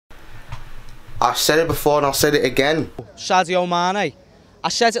I've said it before and I'll say it again. SADIO Mane. I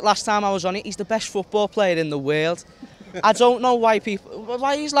said it last time I was on it, he's the best football player in the world. I don't know why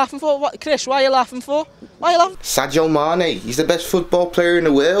he's laughing for. What, Chris, why are you laughing for? Why are you laughing? Sadio Mane, he's the best football player in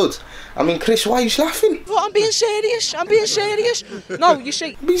the world. I mean, Chris, why are you laughing? Well, I'm being serious, I'm being serious. No, you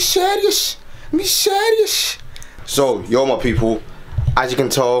see... Be serious, be serious. So, yo my people, as you can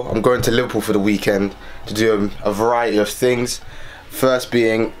tell, I'm going to Liverpool for the weekend to do a variety of things. First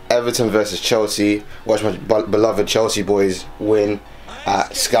being Everton versus Chelsea, watch my beloved Chelsea boys win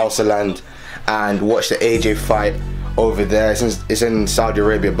at Scouser Land, and watch the AJ fight over there. It's in Saudi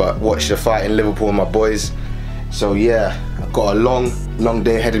Arabia, but watch the fight in Liverpool with my boys. So yeah, I've got a long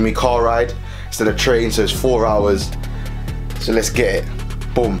day ahead of me, car ride instead of train, so it's 4 hours. So let's get it.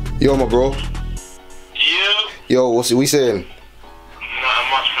 Boom. Yo my bro. Yo, what's we saying? Not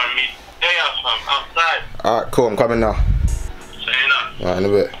much from me. Day out from outside. Alright, cool, I'm coming now. Saying that. Alright, in a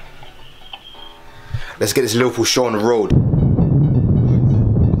bit. Let's get this Liverpool show on the road.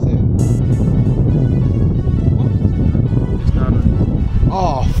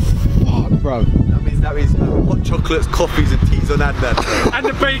 Oh, fuck, bro. That means hot chocolates, coffees and teas on that. And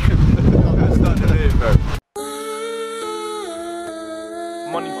the bacon. That's starting to do, bro.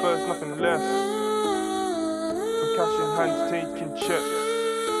 Money first, nothing less. From cash in hand, taking checks.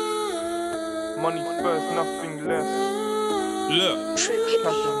 Money first, nothing less.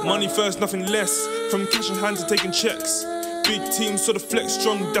 Look, money first, nothing less. From cash in hand to taking checks. Big team, so the flex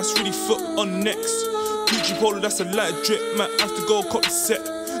strong, that's really foot on next. Gucci polo, that's a light drip, might have to go cop the set.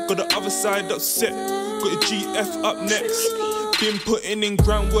 Got the other side upset, got the GF up next. Been putting in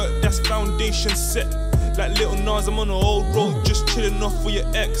groundwork, that's foundation set. Like Little Nas, I'm on the old road, just chilling off with your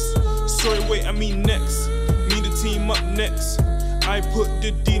ex. Sorry, wait, I mean next. Me the team up next. I put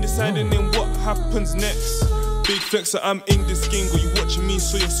the D aside and then what happens next? Big flexer, I'm in this game. Got you watching me,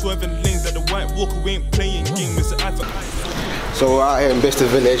 so you're swerving lanes like the White Walker. We ain't playing game, it's an advert. So we're out here in Bicester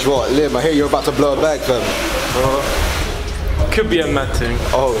Village. What, Lim, I hear you're about to blow a bag, fam. Could be a mad thing.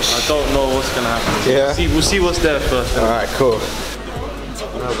 Oh, I don't know what's gonna happen. Yeah. We'll see what's there first. Alright, cool.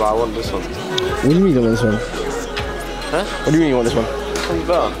 No, but I want this one. What do you mean you want this one? Huh? What do you mean you want this one? Something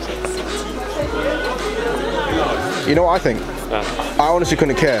better. You know what I think? Yeah. I honestly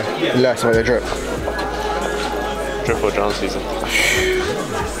couldn't care less about your drip. Drip or drown season.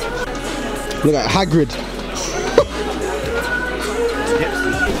 Look at Hagrid.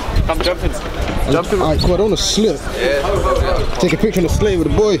 Come jumping. Jumping. Alright, cool, I don't want to slip. Yeah. Take a picture on the sleigh with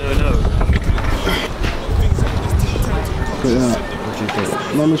the boy. No. Look at that.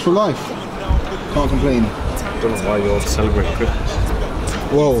 Memories for life. Can't complain. I don't know why you're celebrating Christmas.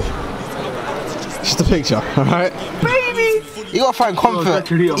 Whoa. Just a picture, alright? Baby! You gotta find comfort.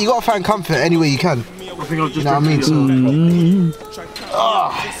 You gotta find comfort any way you can. I think I'll just You know what I mean?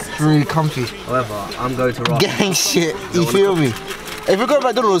 It's really comfy. However, I'm going to rock. Gang shit, you feel me? If we go to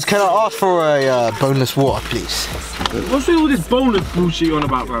McDonald's, can I ask for a boneless water, please? What's with all this boneless bullshit on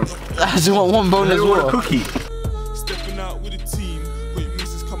about, man? I just want one boneless water. Cookie. Stepping out with a team, wait,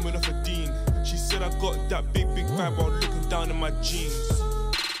 Mrs. coming off a Dean. She said I got that big vibe while looking down at my jeans.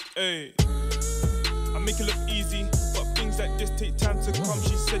 Hey, I make it look easy, but things like this take time to come.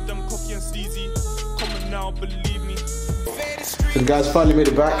 She said I'm cocky and sleazy. Come on now, believe me. So the guys finally made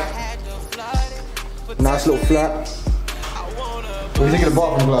it back. Nice little flat. What do you think of the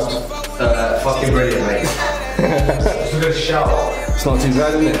bathroom gloves? Fucking brilliant, mate. It's a good shower. It's not too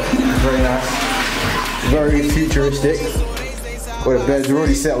bad, isn't it? Very nice. Very futuristic. Well, the beds are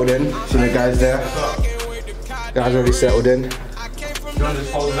already settled in. See the guys there? Guys already settled in. You want to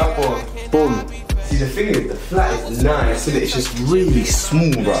just hold it up or? Boom. See, the thing is, the flat is nice, isn't it? It's just really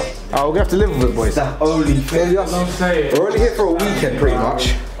small, bro. Oh, we're gonna have to live with it, boys. That's only thing. We're only here for a weekend, pretty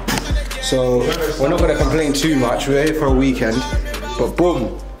much. So we're not gonna complain too much. We're here for a weekend, but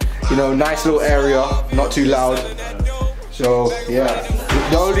boom, you know, nice little area, not too loud. So yeah,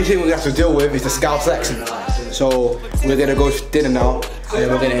 the only thing we have to deal with is the Scouse accent. So we're gonna go to dinner now, and then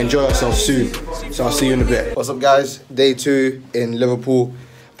we're gonna enjoy ourselves soon. So I'll see you in a bit. What's up, guys? Day 2 in Liverpool.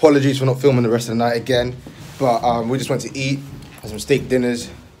 Apologies for not filming the rest of the night again, but we just went to eat, had some steak dinners,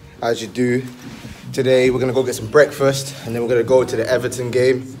 as you do. Today we're gonna go get some breakfast, and then we're gonna go to the Everton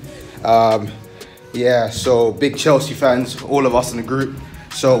game. Yeah, so big Chelsea fans, all of us in the group.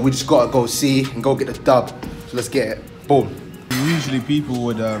 So we just gotta go see and go get the dub. So let's get it. Boom. Usually people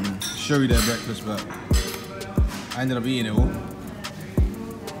would show you their breakfast, but I ended up eating it all.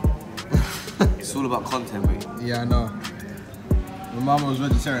 It's all about content, mate. Yeah, I know. My mama was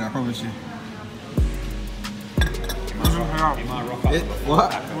vegetarian, I promise you.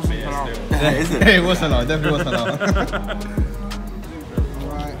 What? Yeah, isn't it? It was halal, definitely was halal.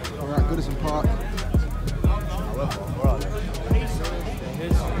 We're at Goodison Park.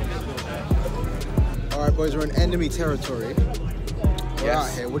 Alright boys, we're in enemy territory. We're out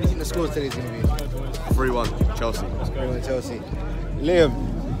here. What do you think the score today is going to be? 3-1, Chelsea. 3-1 Chelsea. Liam,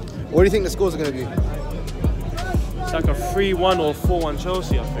 what do you think the scores are going to be? It's like a 3-1 or 4-1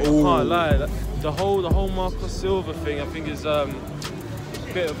 Chelsea, I think. Ooh. I can't lie. The whole Marcus Silva thing, I think, is a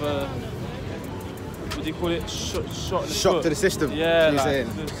bit of a, what do you call it? Shot in the Shock foot. to the system. Yeah, like,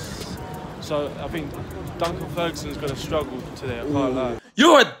 like, so I think Duncan Ferguson's going to struggle today, I can't lie.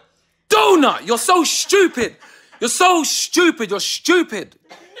 You're a donut! You're so stupid! You're so stupid! You're stupid!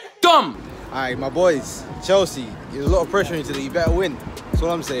 Dumb! Alright, my boys, Chelsea, there's a lot of pressure on you today. You better win. That's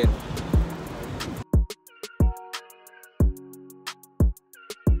all I'm saying.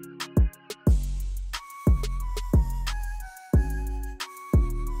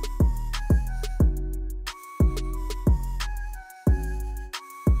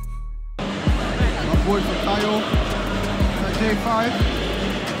 My boy from Kyle, J5,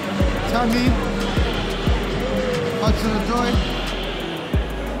 Tammy, Hudson Joy.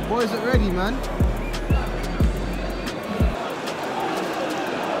 Boys are ready, man.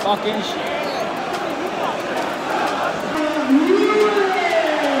 Fucking shit.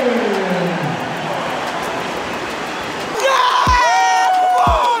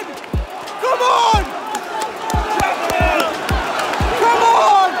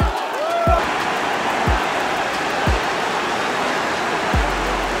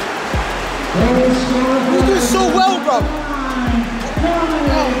 You're doing so well, bro.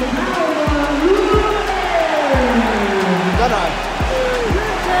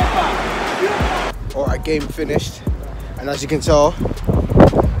 Alright, game finished, and as you can tell,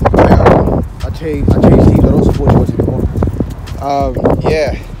 I changed teams. I don't support Chelsea anymore.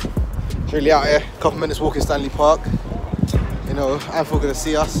 Yeah, it's really out here. Couple minutes walk in Stanley Park. You know, Anfield gonna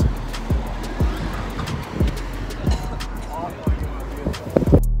see us.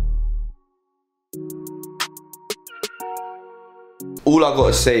 All I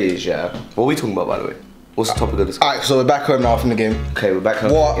gotta say is, yeah, what are we talking about, by the way? What's the topic of this? Alright, so we're back home now from the game. Okay, we're back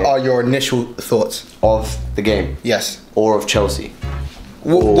home. What are your initial thoughts? Of the game? Yes. Or of Chelsea?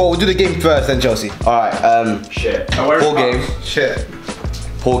 Well, we'll do the game first, then Chelsea. Alright, Shit. poor game. Shit.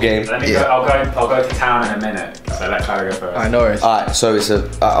 Poor game. Let me go, I'll go to town in a minute, so let Clara go first. I know it. Alright, so it's I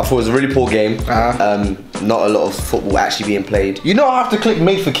thought it was a really poor game. Not a lot of football actually being played. You know I have to click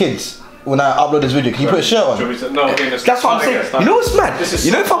made for kids when I upload this video. Can you put a shirt on? That's what I'm saying. You know what's mad?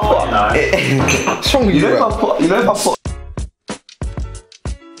 You know if I put... What's wrong with you, bro? You know if I put...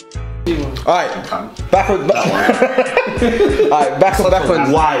 Alright, back on. Alright, back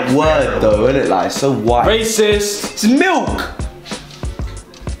on. Wide word though, isn't it? Like, so wide. Racist! It's milk!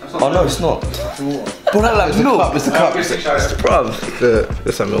 Oh no, it's not. But that like milk. It's the cup. Bruv.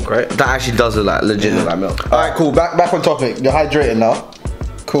 That's a milk, right? That actually does look like legit look like milk. Alright, cool. Back on topic. You're hydrated now.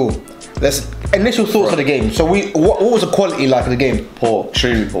 Cool. Let's initial thoughts of the game. So what was the quality like of the game? Poor,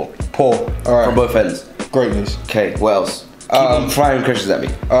 extremely poor. Poor. Alright. From both ends. Great news. Okay, what else? Keep on firing questions at me.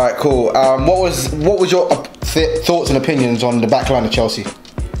 Alright, cool. What was your thoughts and opinions on the back line of Chelsea?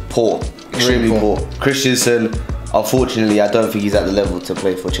 Poor. Extremely poor. Christensen, unfortunately, I don't think he's at the level to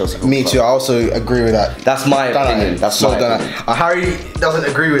play for Chelsea. Me too. I also agree with that. That's my opinion. That's my opinion. Harry doesn't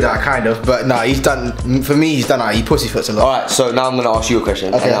agree with that, kind of, but no, he's done. For me, he's done that. He pussyfoots a lot. All right, so now I'm gonna ask you a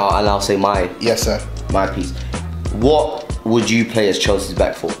question, okay. and I'll say my my piece. What would you play as Chelsea's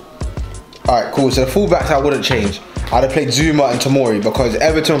back four? All right, cool. So the fullbacks I wouldn't change. I'd have played Zuma and Tomori because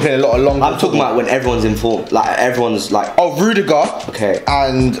Everton played a lot of long. I'm talking about when everyone's in form, like everyone's like. Oh, Rudiger. Okay.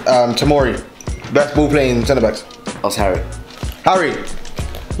 And Tomori, best ball playing centre backs. That's Harry. Harry,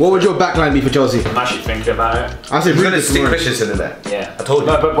 what would your backline be for Chelsea? I'm actually thinking about it. I said Rudiger. Stick Christensen in there. Yeah. I told you.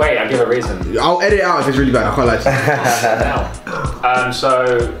 No, but wait, I'll give a reason. I'll edit it out if it's really bad. I can't lie to you.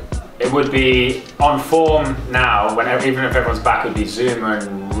 So it would be on form now. Even if everyone's back, it would be Zuma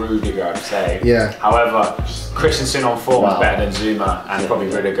and Rudiger, I'd say. Yeah. However, Christensen on form is better than Zuma and probably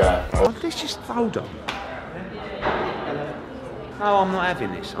Rudiger. Let's just hold on. No, I'm not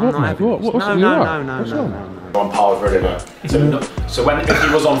having this. I'm not having this. No. On par with Rudiger. So if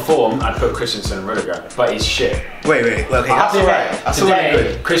he was on form, I'd put Christensen and Rudiger. But he's shit. Wait. Okay, that's alright. That's Today,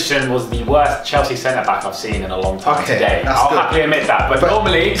 alright. Christian was the worst Chelsea centre back I've seen in a long time. Okay, today. that's I'll good. happily admit that. But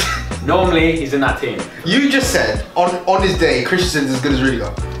normally he's in that team. You just said on his day, Christensen's as good as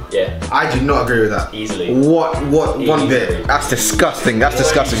Rudiger. Yeah. I do not agree with that. Easily. What? One bit. That's disgusting. That's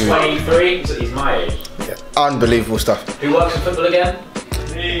disgusting. He's 23, so he's my age. Yeah. Unbelievable stuff. Who works in football again?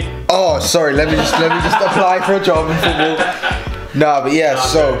 Oh, sorry. Let me just apply for a job in football. Nah, but yeah.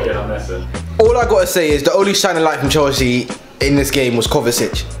 So all I gotta say is the only shining light from Chelsea in this game was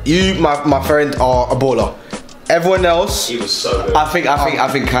Kovacic. You, my friend, are a baller. Everyone else, he was so good. I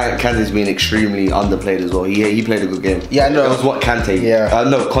think Kante's been extremely underplayed as well. He played a good game. Yeah, no. It was what Kante. Yeah.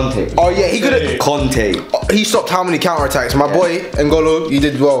 No, Conte. Oh yeah, he could have. Conte. He stopped how many counter attacks? My boy N'Golo, you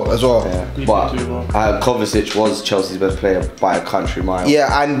did well as well. Yeah. But Kovacic was Chelsea's best player by a country mile.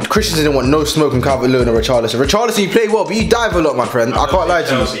 Yeah, and Christensen didn't want no smoke in Calvert-Lewin or Richarlison. Richarlison, you played well, but you dive a lot, my friend. I can't lie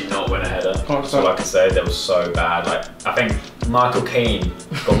to you. Chelsea not win a header. That's all I can say. They were so bad. Like, I think Michael Keane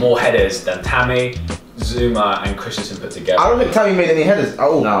got more headers than Tammy, Zuma and Christensen put together. I don't think Tammy made any headers at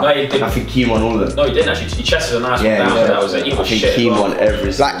all. No, he didn't. I think Keane won all of them. No, he didn't actually. He chested a nice one down. Yeah. That was it. He was shit. Keane won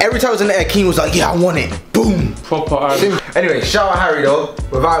every. Like every time I was in the air, Keane was like, "Yeah, I want it." Boom. Proper. Anyway, shout out Harry though.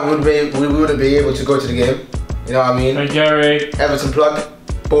 Without him, we wouldn't be able to go to the game. You know what I mean? Thank you, Harry. Everton plug.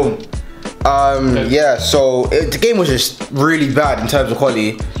 Boom. Yeah. So the game was just really bad in terms of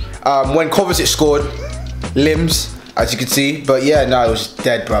quality. When Kovacic scored, limbs. As you can see, but yeah, no, it was just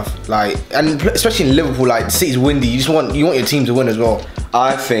dead, bruv. Like, and especially in Liverpool, like the city's windy. You want your team to win as well.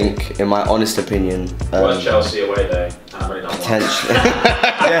 I think, in my honest opinion, was Chelsea away day. Potentially.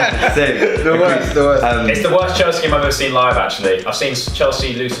 Yeah, same. The worst. It's the worst Chelsea game I've ever seen live. Actually, I've seen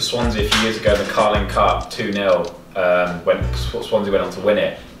Chelsea lose to Swansea a few years ago in the Carling Cup 2-0 when Swansea went on to win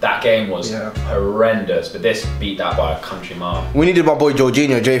it. That game was horrendous, but this beat that by a country mile. We needed my boy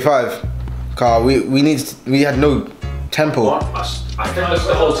Jorginho, J5. Car, we had no tempo. What? I think that's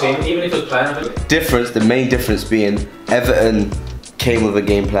the whole team, even if it was playing. The main difference being Everton came with a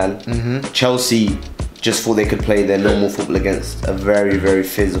game plan. Chelsea just thought they could play their normal football against a very, very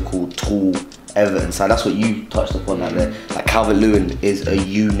physical, tall Everton side. That's what you touched upon that there. Like Calvert-Lewin is a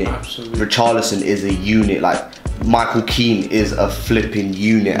unit. Absolutely. Richarlison is a unit. Like Michael Keane is a flipping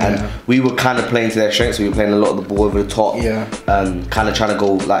unit, and we were kind of playing to their strengths. We were playing a lot of the ball over the top, kind of trying to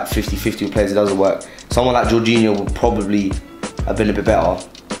go like 50-50 with players. It doesn't work. Someone like Jorginho would probably have been a bit better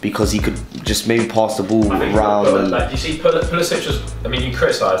because he could just maybe pass the ball around. And like, you see, Pulisic was. I mean, you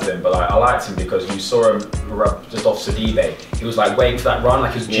criticised him, but like, I liked him because you saw him just off SADIO. He was like waiting for that run,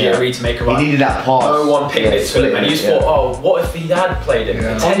 like his GRE to make a run. He needed that pass. No one picked it to him, and you just thought, oh, what if he had played it?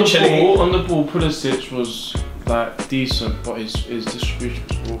 Potentially. On the ball, Pulisic was like decent, but his distribution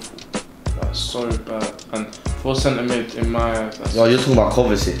was awful. Like so bad. And for centre mid, in my eyes, you're talking about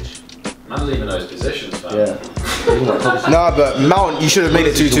Kovacic. Man doesn't even know his positions, man. Yeah. Nah, but Mount, you should have made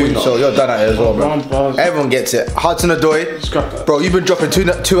it 2-2, so you're done at it as well, bro. Everyone gets it. Hudson-Odoi, bro, you've been dropping 2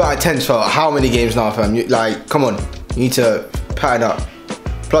 out of 10s for how many games now, fam? Like, come on, you need to pattern up.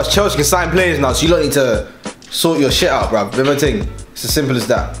 Plus, Chelsea can sign players now, so you don't need to sort your shit out, bro. Remember the thing? It's as simple as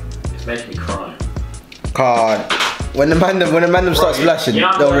that. It's making me cry. God, when the man starts splashing, you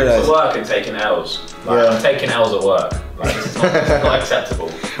know, they'll realise. To work and taking L's. Like, I'm taking L's at work. Like, this is not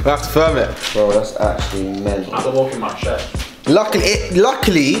acceptable. We have to firm it. Bro, that's actually mental. I have to walk in my shed.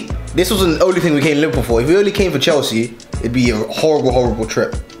 Luckily, this wasn't the only thing we came to Liverpool for. If we only came for Chelsea, it'd be a horrible, horrible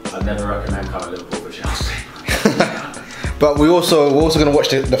trip. I'd never recommend coming to Liverpool for Chelsea. But we're also gonna watch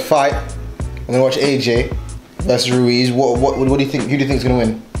the fight. We're gonna watch AJ versus Ruiz. What do you think? Who do you think is gonna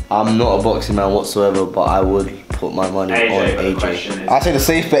win? I'm not a boxing man whatsoever, but I would put my money on AJ. I say the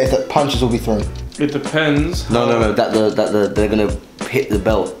safe bet is that punches will be thrown. It depends. No. That they're gonna hit the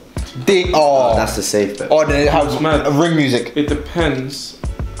belt. That's the safe bet. Oh, then it has ring music. It depends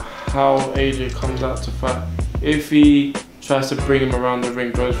how AJ comes out to fight. If he tries to bring him around the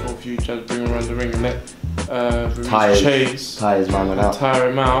ring, goes for a few, tries to bring him around the ring and let Chase tire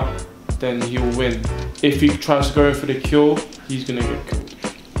him out, then he'll win. If he tries to go in for the kill, he's gonna get killed.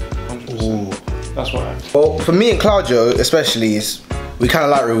 100%. That's what I think. Well, for me and Claudio especially, we kind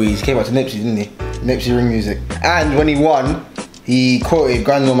of like Ruiz. He came out to Nipsey, didn't he? Nipsey ring music. And when he won, he quoted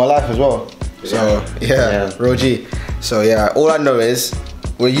 "Grinding on My Life" as well. So yeah, real G. So yeah, all I know is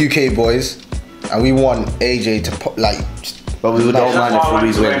we're UK boys, and we want AJ to But we don't mind if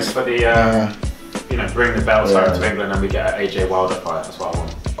Ruiz wins. For the bring the belts home to England and we get an AJ Wilder fight. That's what I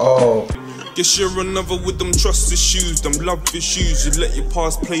want. Oh. Guess you're another with them trust issues, them love issues. You let your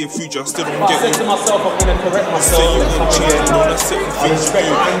past play your future, I still don't get it. I said to myself, I'm gonna correct myself. Say you won't change, no, that's certain things you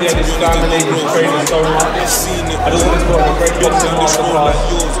do. India, this dominating training so much. I just want to put a great boxing masterclass.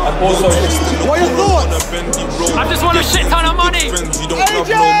 And also, what are your thoughts? I just want a shit ton of money. You don't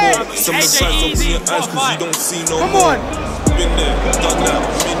love no more. Some of the sides open your eyes cause you don't see no more. Been there, done that,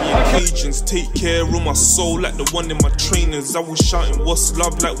 many occasions. Take care of my soul like the one in my trainers. I was shouting what's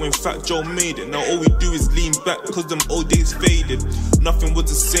love like when Fat Joe made it. Now all we do is lean back cause them old days faded. Nothing was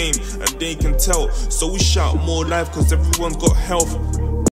the same and they can tell. So we shout more life cause everyone's got health.